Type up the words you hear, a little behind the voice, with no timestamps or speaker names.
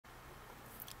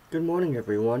Good morning,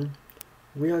 everyone.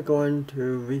 We are going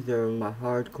to resume my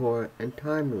hardcore and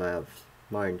time-lapse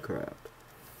Minecraft.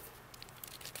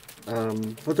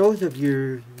 For those of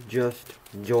you just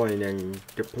joining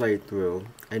the playthrough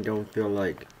and don't feel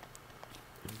like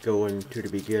going to the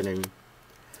beginning,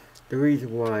 the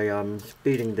reason why I'm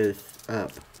speeding this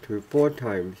up to 4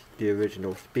 times the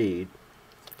original speed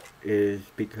is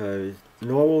because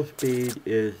normal speed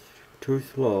is too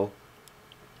slow.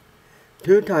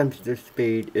 2 times the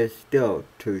speed is still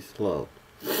too slow.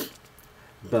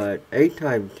 But 8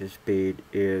 times the speed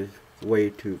is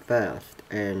way too fast,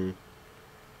 and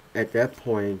at that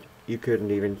point you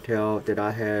couldn't even tell that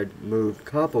I had moved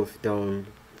cobblestone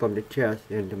from the chest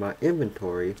into my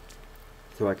inventory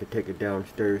so I could take it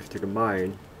downstairs to the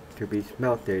mine to be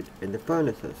smelted in the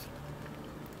furnaces.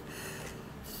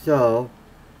 So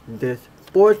this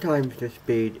 4 times the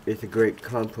speed is a great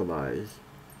compromise,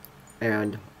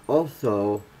 and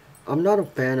also I'm not a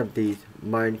fan of these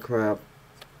Minecraft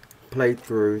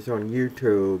playthroughs on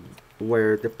YouTube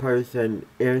where the person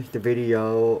ends the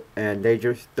video and they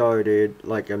just started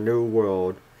like a new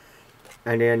world,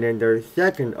 and then in their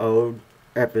second old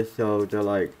episode they're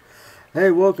like,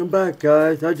 hey, welcome back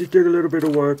guys, I just did a little bit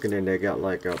of work, and then they got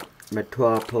like a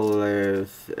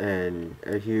metropolis and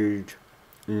a huge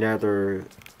nether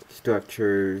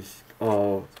structures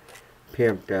all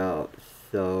pimped out.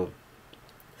 So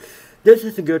this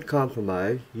is a good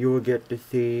compromise. You will get to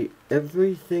see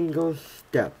every single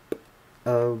step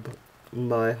of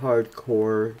my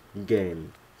hardcore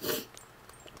game.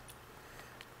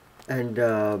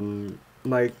 And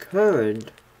my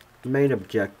current main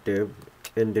objective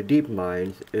in the deep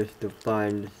mines is to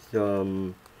find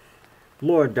some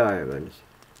more diamonds.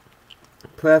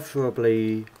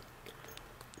 Preferably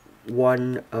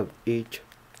one of each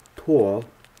tool,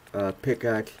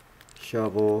 pickaxe,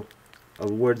 shovel, a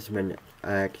woodsman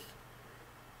axe,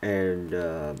 and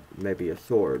maybe a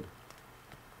sword.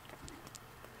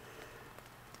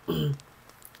 And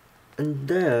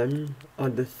then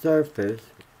on the surface,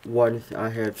 once I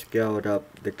have scaled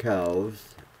up the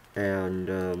cows and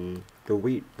the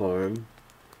wheat farm,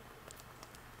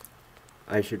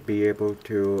 I should be able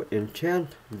to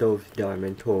enchant those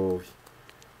diamond tools,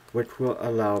 which will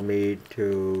allow me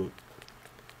to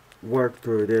work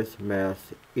through this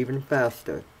mess even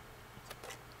faster.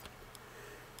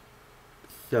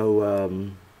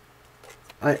 So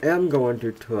I am going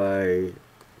to try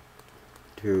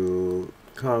to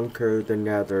conquer the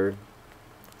nether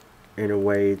in a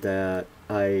way that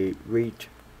I reach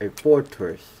a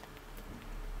fortress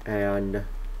and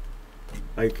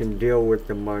I can deal with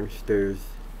the monsters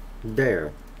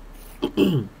there.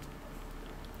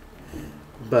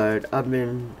 But I'm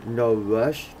in no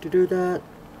rush to do that.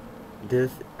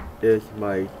 This is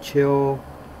my chill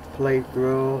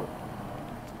playthrough.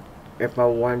 If I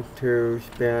want to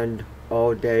spend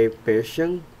all day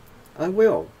fishing, I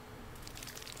will.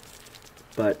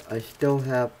 But I still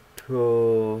have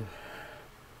to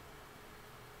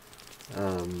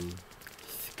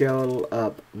scale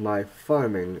up my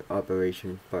farming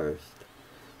operation first.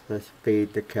 Let's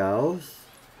feed the cows,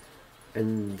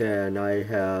 and then I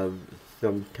have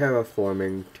some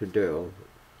terraforming to do.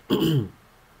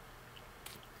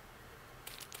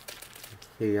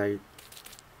 See, I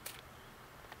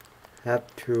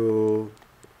have to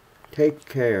take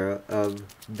care of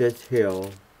this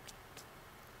hill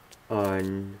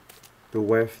on the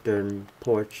western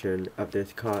portion of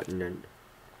this continent.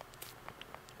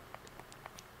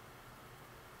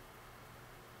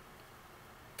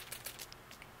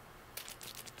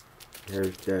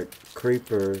 There's that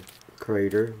creeper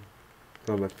crater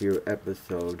from a few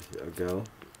episodes ago.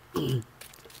 And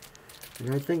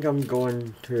I think I'm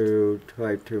going to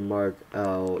try to mark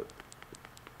out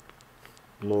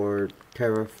more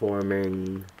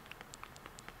terraforming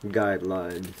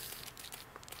guidelines.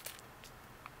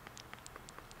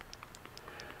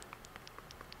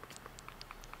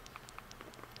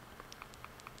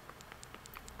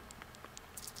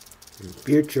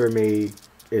 Future me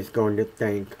is going to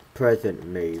thank present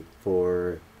me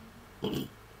for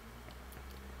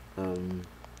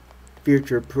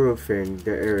future-proofing the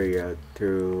area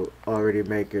to already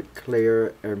make it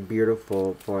clear and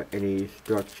beautiful for any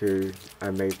structures I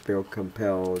may feel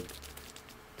compelled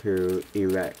to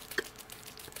erect.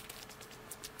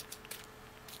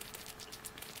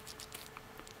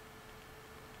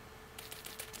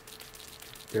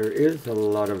 There is a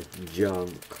lot of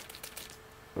junk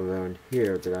around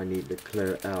here that I need to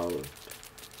clear out.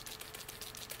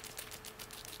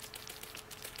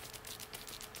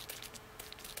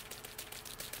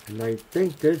 And I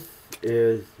think this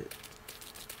is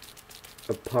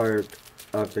a part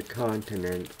of the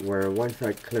continent where once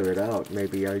I clear it out,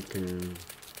 maybe I can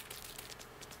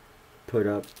put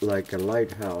up like a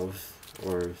lighthouse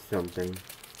or something.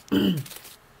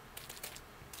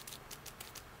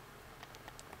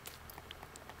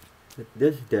 But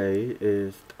this day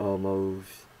is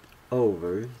almost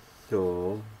over,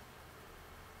 so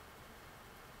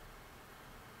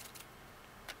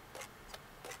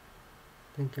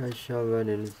I think I shall run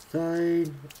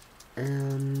inside,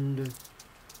 and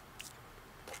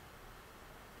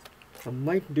I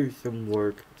might do some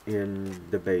work in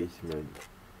the basement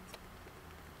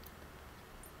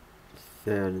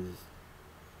since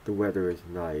the weather is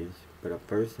nice. But at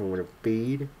first I want to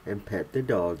feed and pet the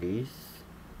doggies.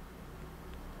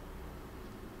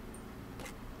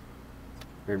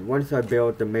 And once I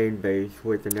build the main base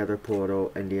with the nether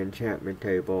portal and the enchantment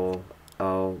table,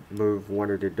 I'll move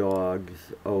one of the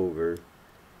dogs over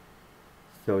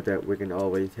so that we can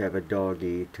always have a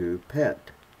doggy to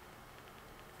pet.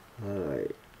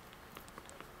 Alright.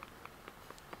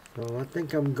 So I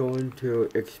think I'm going to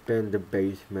expand the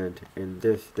basement in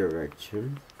this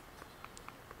direction.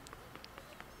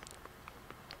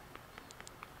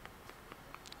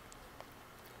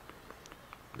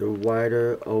 The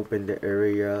wider open the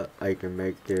area I can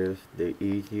make this, the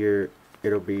easier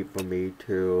it'll be for me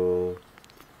to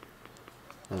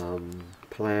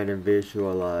plan and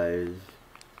visualize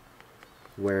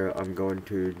where I'm going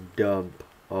to dump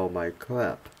all my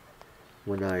crap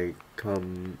when I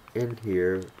come in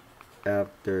here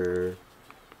after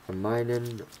a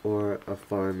mining or a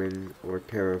farming or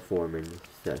terraforming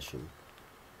session.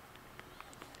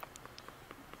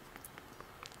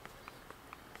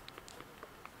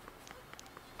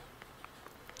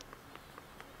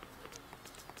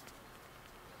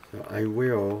 So I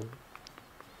will,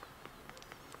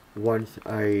 once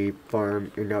I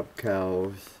farm enough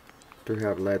cows to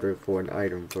have leather for an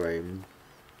item frame,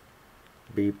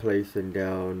 be placing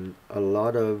down a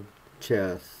lot of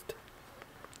chests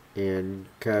in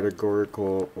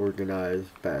categorical organized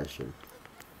fashion.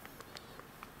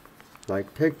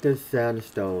 Like take this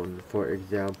sandstone for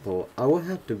example, I will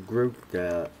have to group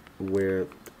that with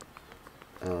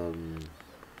the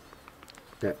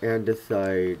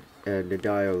andesite and the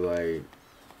diorite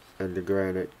and the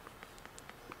granite,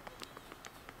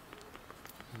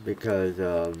 because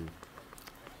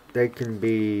they can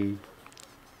be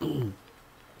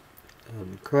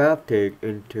crafted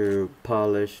into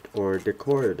polished or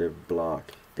decorative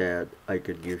blocks that I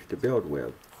could use to build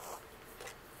with.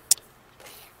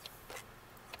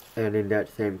 And in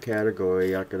that same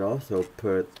category I could also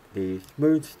put the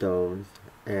smooth stones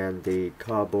and the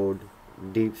cobbled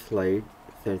deep slate,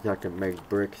 since I can make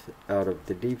bricks out of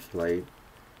the deep slate.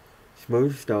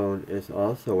 Smooth stone is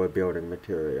also a building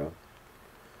material.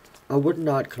 I would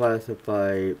not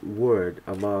classify wood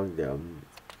among them.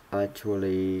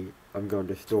 Actually, I'm going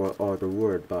to store all the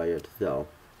wood by itself.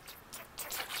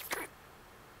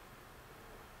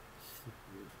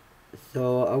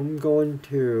 So I'm going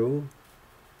to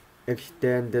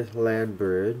extend this land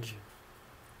bridge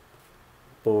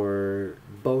for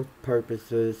both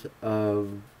purposes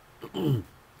of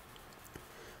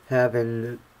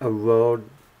having a road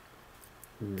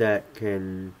that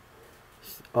can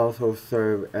also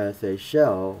serve as a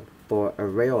shell for a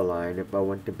rail line if I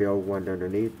want to build one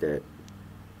underneath it.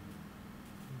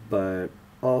 But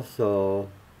also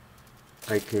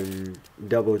I can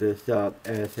double this up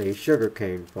as a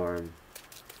sugarcane farm.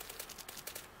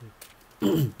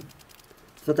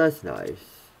 So that's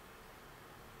nice.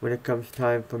 When it comes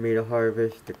time for me to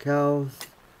harvest the cows,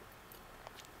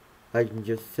 I can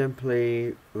just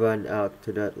simply run out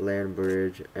to that land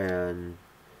bridge and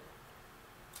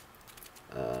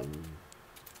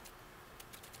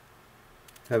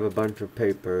have a bunch of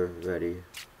paper ready.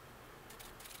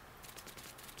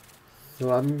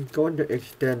 So I'm going to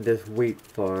extend this wheat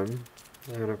farm,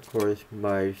 and of course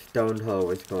my stone hoe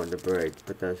is going to break,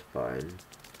 but that's fine.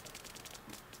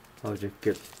 I'll just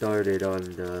get started on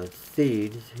the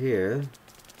seeds here.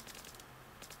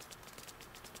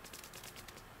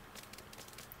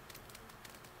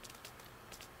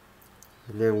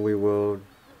 And then we will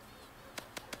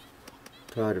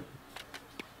try to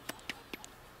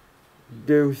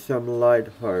do some light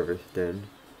harvesting.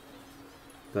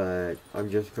 But I'm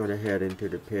just going to head into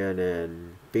the pen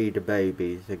and feed the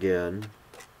babies again.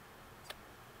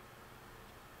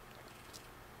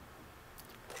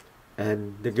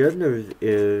 And the good news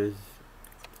is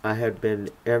I have been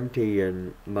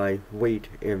emptying my wheat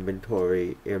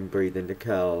inventory and breathing the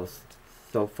cows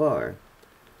so far.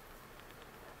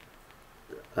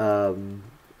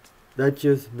 That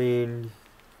just means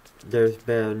there's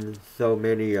been so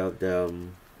many of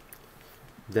them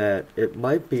that it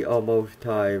might be almost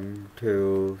time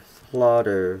to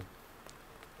slaughter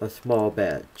a small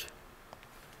batch,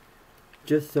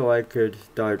 just so I could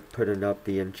start putting up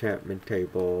the enchantment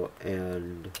table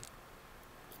and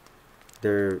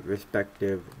their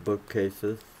respective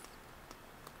bookcases.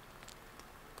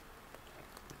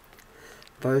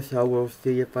 First, I will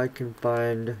see if I can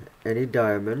find any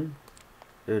diamond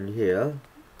in here.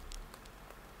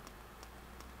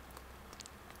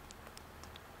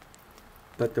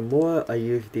 But the more I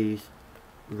use these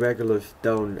regular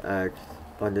stone axe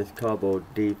on this cobbled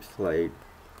deep slate,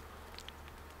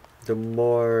 the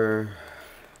more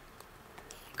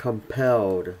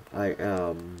compelled I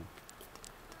am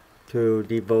to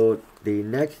devote the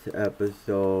next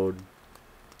episode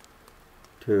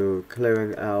to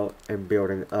clearing out and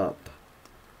building up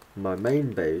my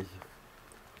main base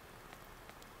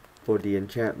for the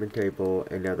enchantment table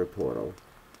and nether portal.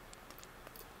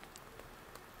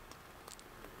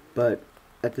 But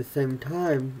at the same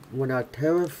time, when I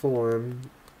terraform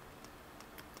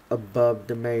above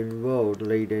the main road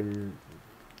leading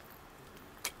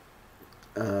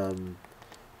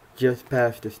just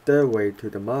past the stairway to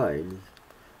the mines,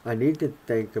 I need to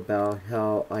think about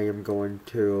how I am going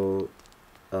to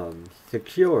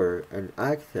secure and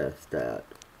access that.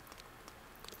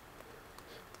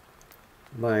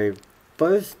 My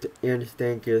first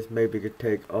instinct is maybe to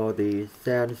take all the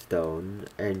sandstone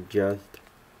and just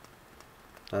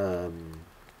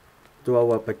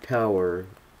throw up a tower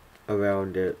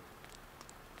around it.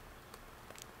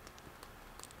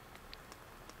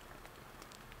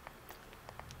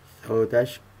 So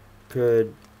that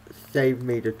could save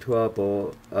me the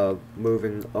trouble of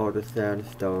moving all the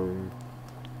sandstone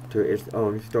to its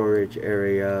own storage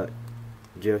area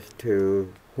just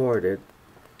to hoard it.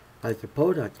 I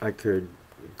suppose I could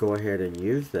go ahead and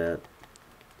use that.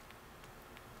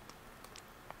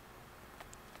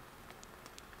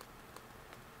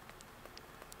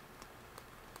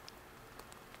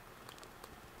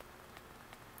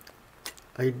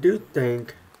 I do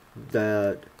think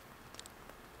that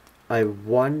I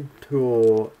want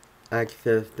to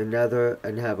access the nether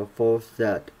and have a full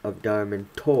set of diamond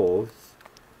tools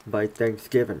by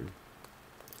Thanksgiving.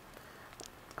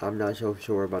 I'm not so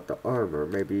sure about the armor.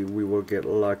 Maybe we will get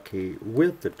lucky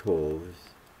with the tools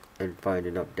and find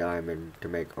enough diamond to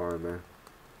make armor.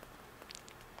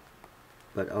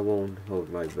 But I won't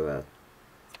hold my breath.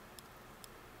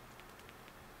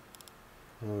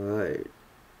 Alright.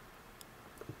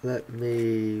 Let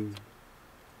me...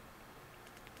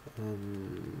 I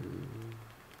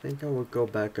think I will go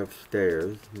back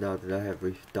upstairs now that I have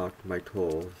restocked my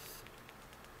tools.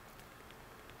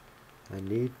 I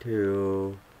need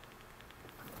to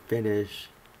finish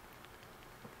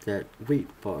that wheat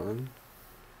farm.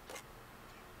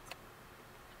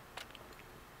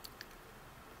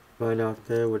 Run out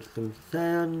there with some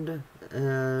sand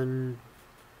and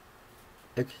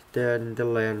extend the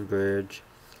land bridge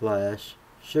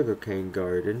 / sugarcane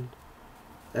garden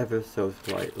ever so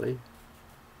slightly.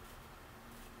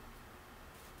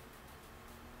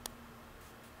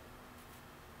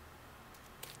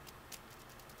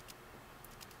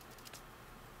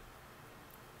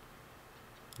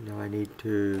 Now I need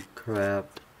to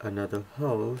craft another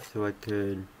hoe so I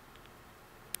could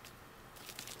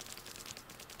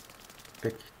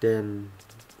extend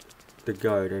the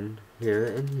garden here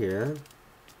and here.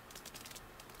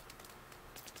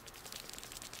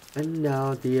 And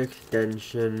now the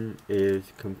extension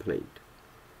is complete.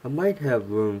 I might have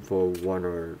room for one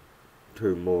or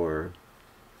two more.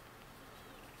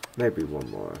 Maybe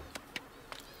one more.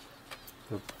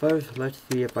 But first, let's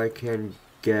see if I can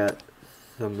get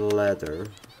some leather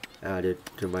added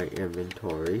to my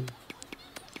inventory.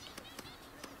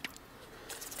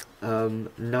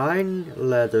 9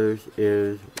 leathers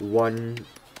is 1,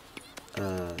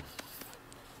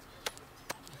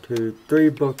 2, 3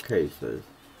 bookcases.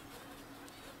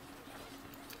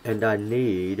 And I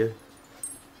need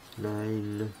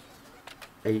 9,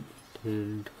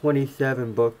 18,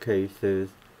 27 bookcases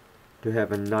to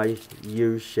have a nice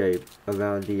U shape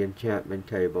around the enchantment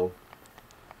table.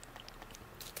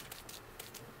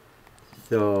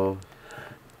 So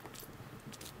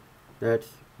that's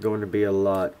going to be a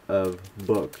lot of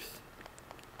books.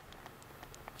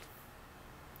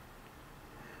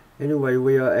 Anyway,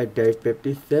 we are at day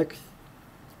 56.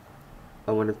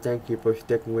 I want to thank you for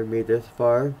sticking with me this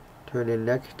far. Tune in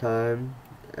next time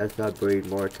as I breed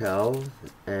more cows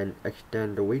and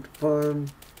extend the wheat farm,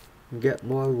 get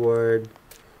more wood,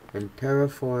 and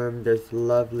terraform this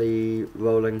lovely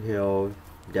rolling hill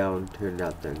down to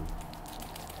nothing.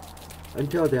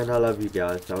 Until then, I love you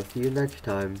guys. I'll see you next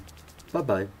time. Bye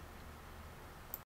bye.